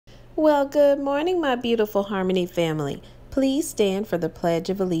Well, good morning, my beautiful Harmony family. Please stand for the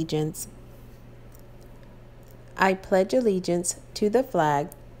Pledge of Allegiance. I pledge allegiance to the flag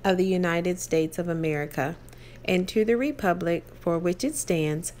of the United States of America and to the republic for which it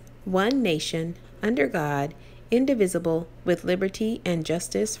stands, one nation, under God, indivisible, with liberty and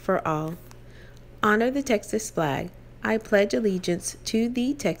justice for all. Honor the Texas flag. I pledge allegiance to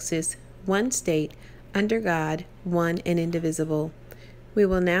the Texas, one state, under God, one and indivisible. We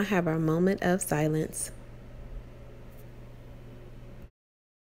will now have our moment of silence.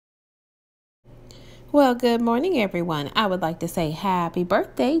 Well, good morning, everyone. I would like to say happy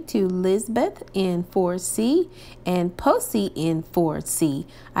birthday to Lisbeth in 4C and Posey in 4C.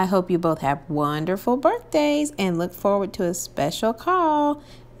 I hope you both have wonderful birthdays and look forward to a special call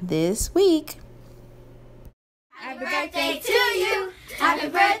this week. Happy birthday to you. Happy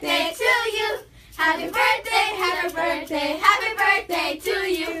birthday to you. Happy birthday, happy birthday, happy birthday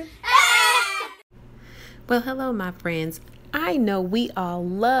to you. Well, hello, my friends. I know we all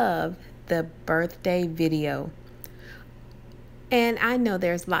love the birthday video. And I know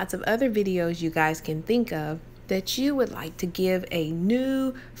there's lots of other videos you guys can think of that you would like to give a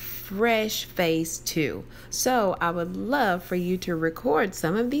new, fresh face to. So I would love for you to record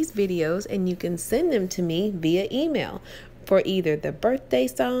some of these videos and you can send them to me via email for either the birthday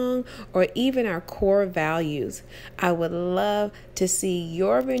song or even our core values. I would love to see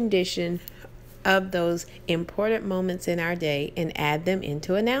your rendition of those important moments in our day and add them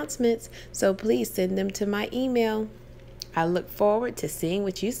into announcements. So please send them to my email. I look forward to seeing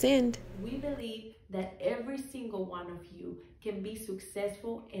what you send. We believe that every single one of you can be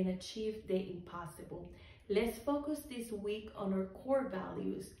successful and achieve the impossible. Let's focus this week on our core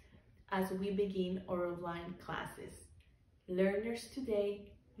values as we begin our online classes. Learners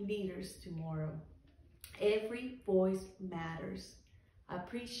today, leaders tomorrow. Every voice matters.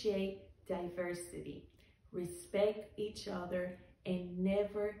 Appreciate diversity. Respect each other and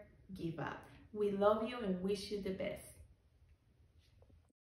never give up. We love you and wish you the best.